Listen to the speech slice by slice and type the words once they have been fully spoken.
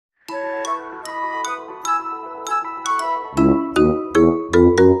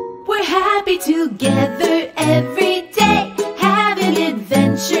together every day, having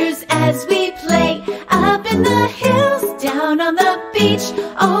adventures as we play. Up in the hills, down on the beach,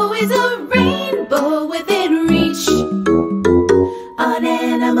 always a rainbow within reach. On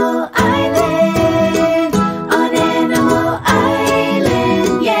Animal Island, on Animal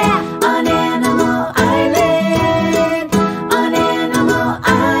Island, yeah. On Animal Island, on Animal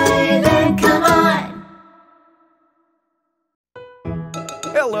Island, come on.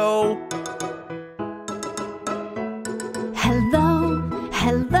 Hello. Hello,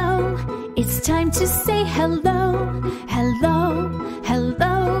 hello, it's time to say hello. Hello,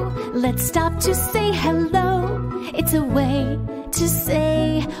 hello, let's stop to say hello. It's a way to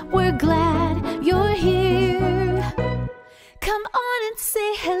say we're glad you're here. Come on and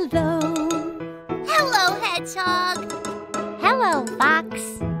say hello. Hello, Hedgehog. Hello,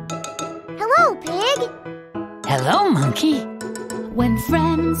 Fox. Hello, Pig. Hello, Monkey. When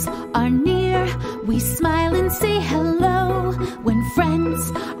friends are near, we smile and say hello. When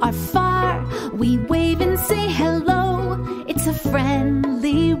friends are far, we wave and say hello. It's a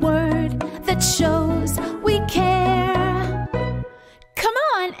friendly word that shows we care. Come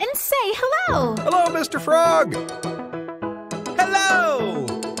on and say hello. Hello, Mr. Frog. Hello.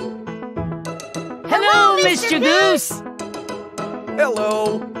 Hello, Mr. Goose.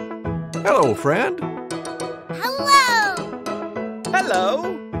 Hello. Hello, friend. Hello.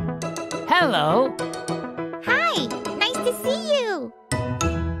 Hello. Hello. Hi, nice to see you.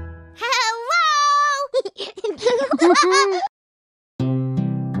 Hello.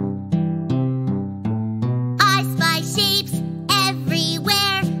 I spy shapes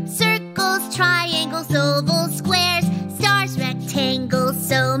everywhere. Circles, triangles, ovals, squares, stars, rectangles,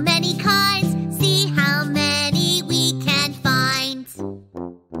 so many kinds. See how many we can find.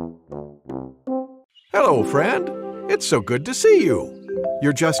 Hello, friend. It's so good to see you.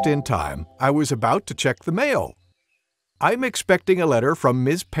 You're just in time. I was about to check the mail. I'm expecting a letter from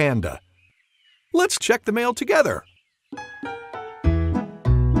Ms. Panda. Let's check the mail together.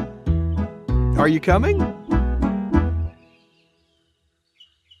 Are you coming?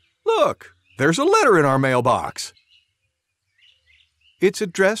 Look, there's a letter in our mailbox. It's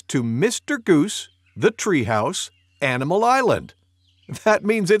addressed to Mr. Goose, the Treehouse, Animal Island. That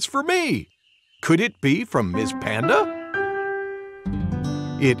means it's for me. Could it be from Ms. Panda?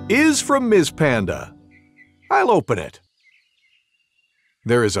 It is from Ms. Panda. I'll open it.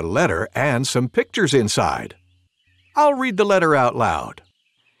 There is a letter and some pictures inside. I'll read the letter out loud.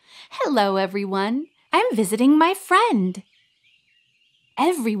 Hello, everyone. I'm visiting my friend.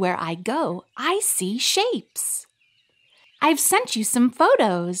 Everywhere I go, I see shapes. I've sent you some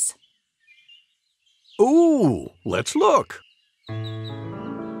photos. Ooh, let's look.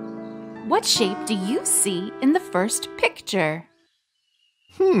 What shape do you see in the first picture?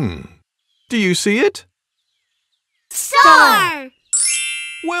 Do you see it? Star!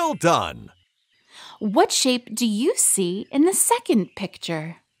 Well done. What shape do you see in the second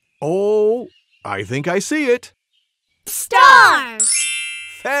picture? Oh, I think I see it. Star!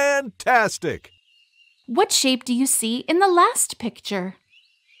 Fantastic. What shape do you see in the last picture?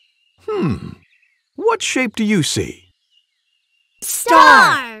 What shape do you see?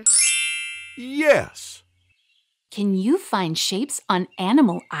 Star! Yes. Can you find shapes on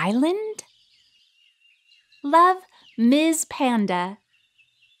Animal Island? Love, Ms. Panda.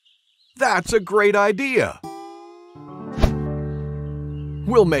 That's a great idea.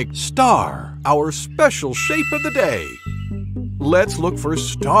 We'll make star our special shape of the day. Let's look for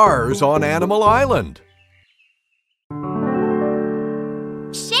stars on Animal Island.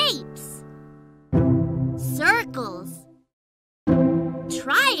 Shapes. Circles.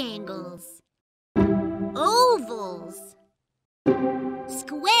 Triangles. Ovals.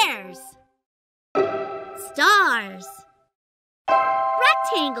 Squares. Stars.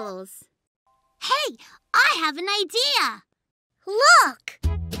 Rectangles. Hey, I have an idea. Look!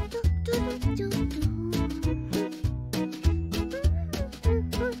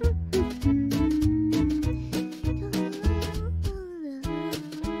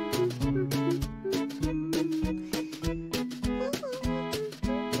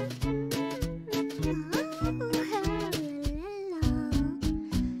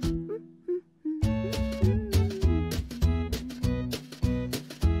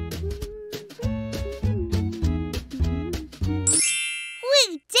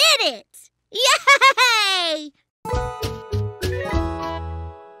 We did it! Yay!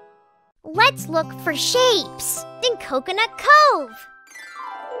 Let's look for shapes in Coconut Cove.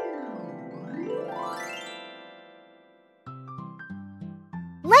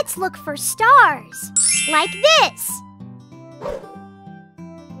 Let's look for stars, like this.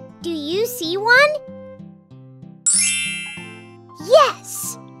 Do you see one?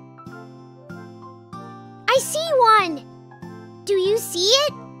 Yes! I see one! Do you see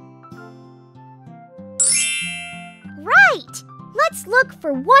it? Right! Let's look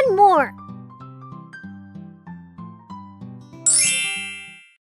for one more.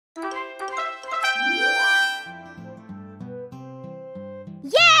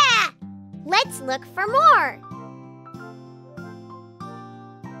 Yeah! Let's look for more.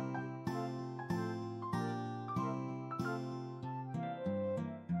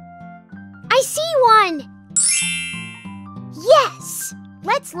 I see one! Yes!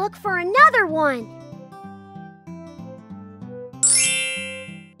 Let's look for another one.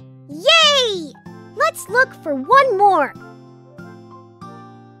 Yay! Let's look for one more.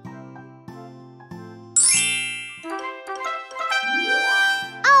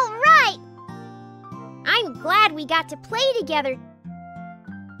 All right! I'm glad we got to play together.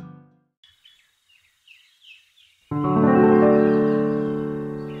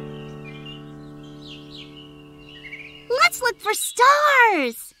 Let's look for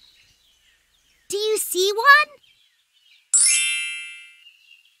stars. Do you see one?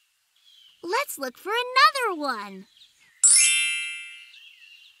 Let's look for another one.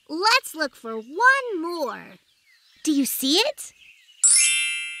 Let's look for one more. Do you see it?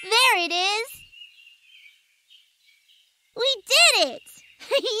 There it is. We did it!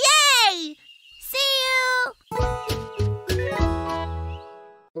 Yay! See you!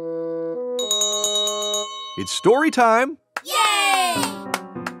 It's story time. Yay!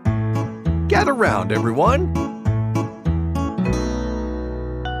 Gather round, everyone.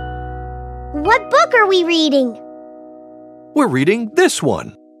 What book are we reading? We're reading this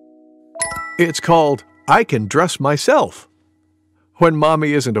one. It's called I Can Dress Myself. When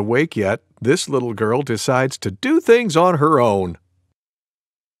Mommy isn't awake yet, this little girl decides to do things on her own.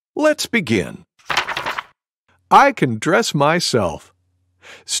 Let's begin. I Can Dress Myself.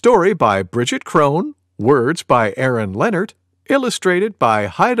 Story by Bridget Crone, words by Aaron Leonard, illustrated by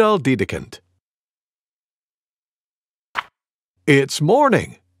Heidel Dedekind. It's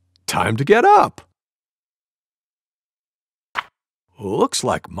morning. Time to get up. Looks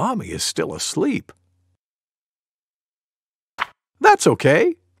like Mommy is still asleep. That's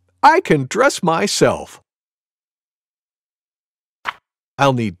okay. I can dress myself.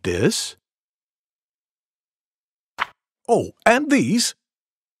 I'll need this. Oh, and these.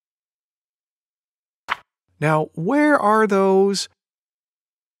 Now, where are those?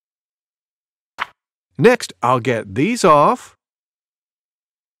 Next, I'll get these off.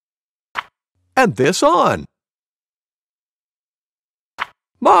 And this on.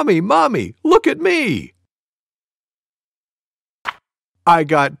 Mommy, look at me. I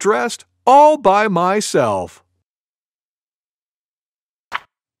got dressed all by myself.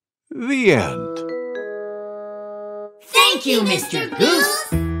 The end. Thank you, Mr. Goose.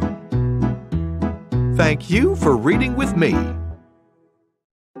 Thank you for reading with me.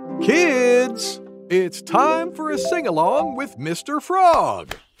 Kids, it's time for a sing-along with Mr.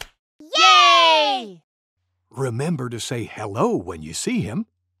 Frog. Yay! Remember to say hello when you see him.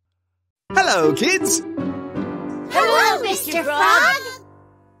 Hello, kids. Hello, Mr. Frog.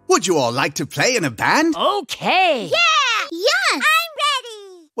 Would you all like to play in a band? Okay. Yeah! Yes! I'm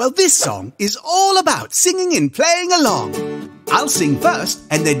ready! Well, this song is all about singing and playing along. I'll sing first,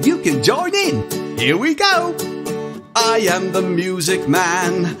 and then you can join in. Here we go. I am the music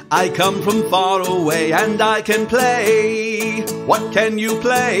man. I come from far away, and I can play. What can you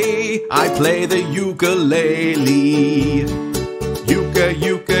play? I play the ukulele.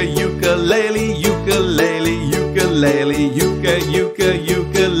 Ukulele, ukulele, ukulele,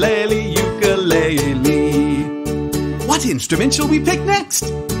 ukulele, ukulele. What instrument shall we pick next?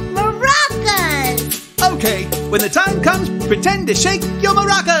 Maracas! Okay, when the time comes, pretend to shake your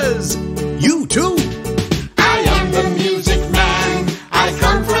maracas. You too. I am the music man. I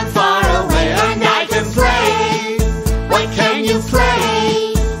come from far away and I can play. What can you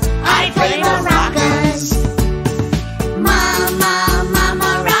play? I play maracas. Mama, mama,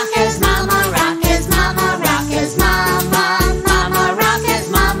 maracas, mama, maracas, mama, maracas, mama, mama, maracas,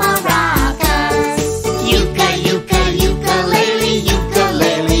 mama, maracas. Ukulele, ukulele,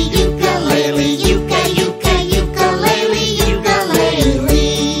 ukulele, ukulele,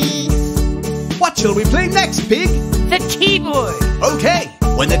 ukulele. What shall we play next, Pig? The keyboard. Okay,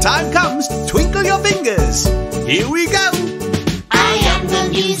 when the time comes, twinkle your fingers. Here we go. I am the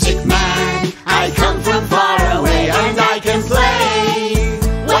music man. I come from far away and I can play.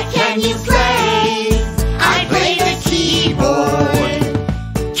 What can you play? I play the keyboard.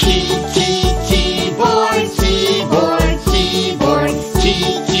 Keyboard, keyboard, keyboard.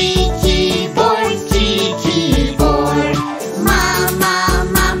 Key,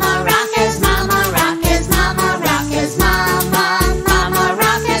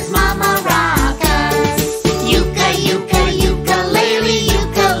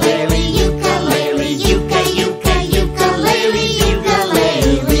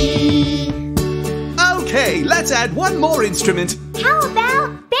 instrument? How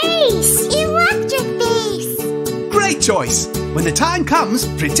about bass? Electric bass. Great choice. When the time comes,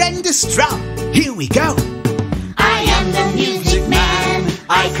 pretend to strum. Here we go. I am the music man.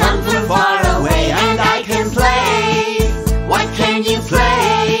 I come from far away and I can play. What can you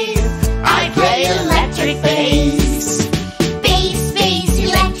play? I play electric bass. Bass, bass,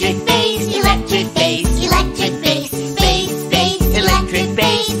 electric bass, electric bass, electric bass, bass, bass, electric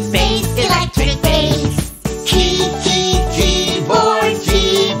bass, bass, electric bass. Keyboard,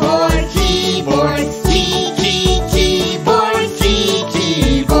 keyboard, keyboard. Keyboard,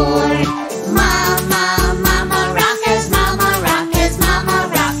 keyboard. Mama, mama rockers, mama rockers, mama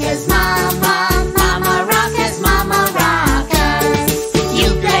rockers, mama, mama rockers, mama rockers.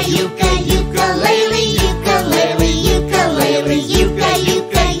 Uka, uka, ukulele, ukulele, ukulele, uka,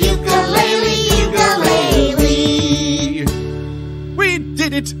 uka, ukulele, ukulele. We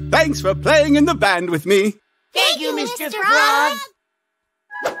did it. Thanks for playing in the band with me. Thank you, Mr. Frog.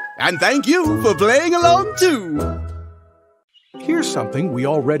 And thank you for playing along too. Here's something we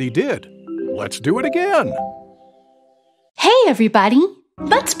already did. Let's do it again. Hey everybody!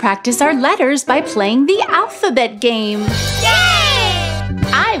 Let's practice our letters by playing the alphabet game. Yay!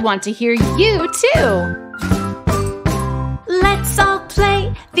 I want to hear you too. Let's all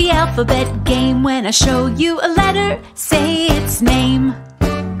play the alphabet game. When I show you a letter, say its name.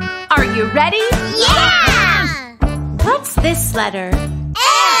 Are you ready? Yeah! What's this letter?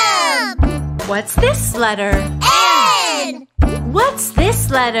 M! What's this letter? N! What's this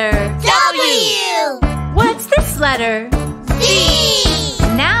letter? W! What's this letter? Z!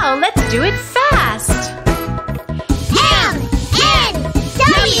 Now let's do it fast. M! N!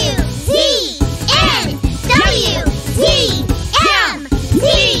 W! Z! N! W! Z! M!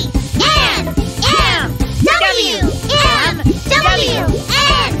 Z! N! M! W! M! W!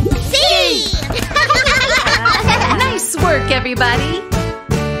 N! Z! Nice work, everybody.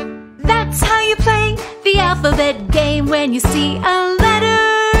 That's how you play the alphabet game. When you see a letter,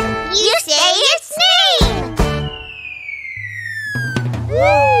 You say its name!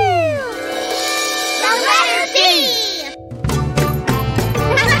 The letter B!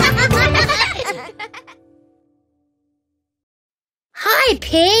 Hi,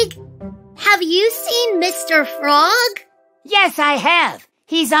 Pig. Have you seen Mr. Frog? Yes, I have.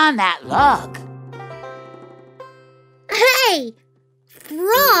 He's on that log. Hey!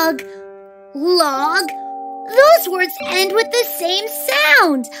 Frog, log, those words end with the same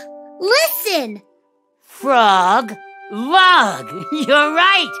sound. Listen! Frog, log. You're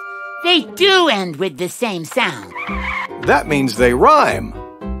right. They do end with the same sound. That means they rhyme.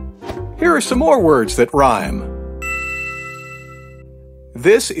 Here are some more words that rhyme.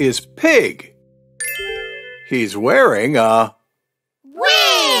 This is pig. He's wearing a...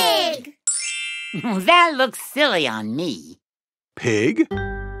 Wig! That looks silly on me. Pig,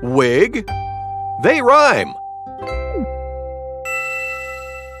 wig, they rhyme.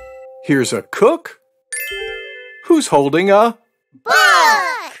 Here's a cook who's holding a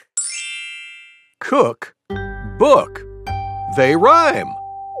Book! cook, book. They rhyme.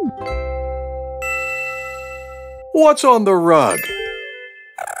 What's on the rug?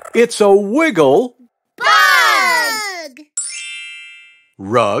 It's a wiggle, Bug!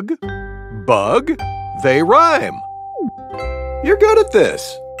 rug, bug. They rhyme. You're good at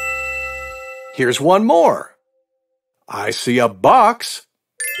this. Here's one more. I see a box.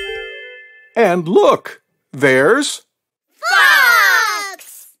 And look, there's...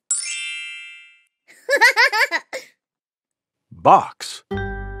 Fox! box,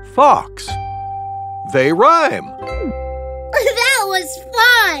 fox. They rhyme. That was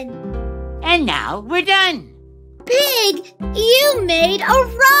fun! And now we're done. Pig, you made a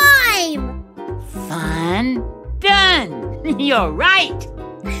rhyme! Fun done. You're right.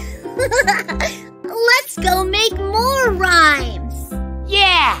 Let's go make more rhymes!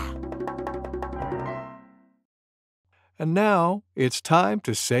 Yeah. And now it's time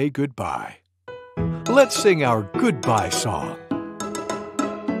to say goodbye. Let's sing our goodbye song.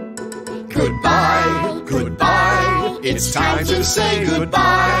 Goodbye, goodbye, it's time to say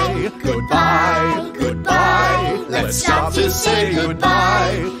goodbye. Goodbye, goodbye, let's stop to say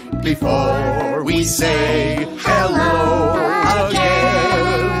goodbye before we say hello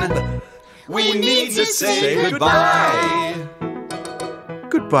again. We need to say goodbye.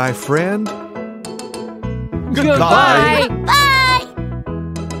 Goodbye, friend. Goodbye. Bye!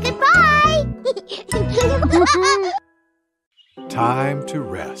 Goodbye! Time to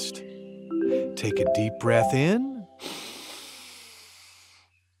rest. Take a deep breath in.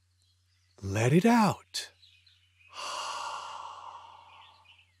 Let it out.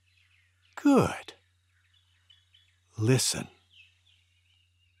 Good. listen.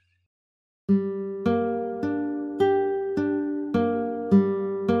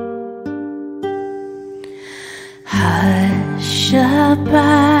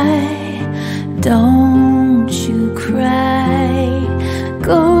 Hush-a-bye, don't you cry.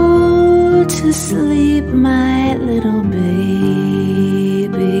 Go to sleep, my little baby.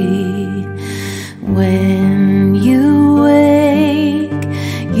 When you wake,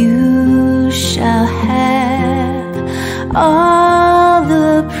 you shall have all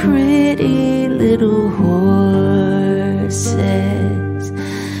the pretty little horses,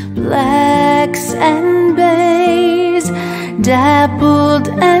 blacks and bays, dappled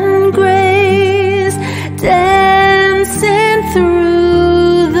and grays, dancing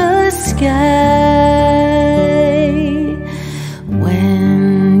through the sky.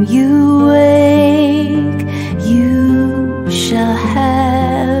 When you wake, you shall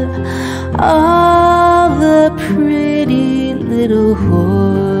have all the pretty little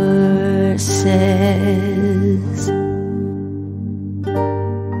horses.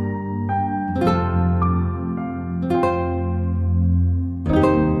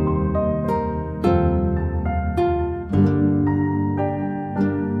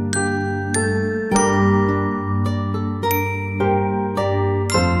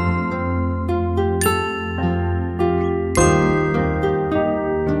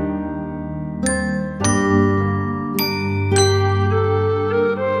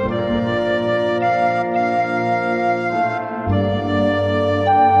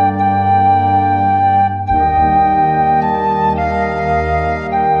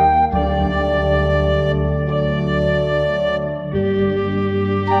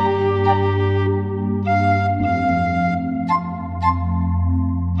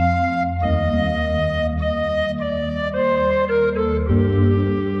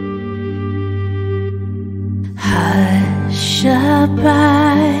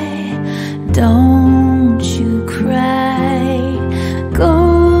 Hush-a-bye, don't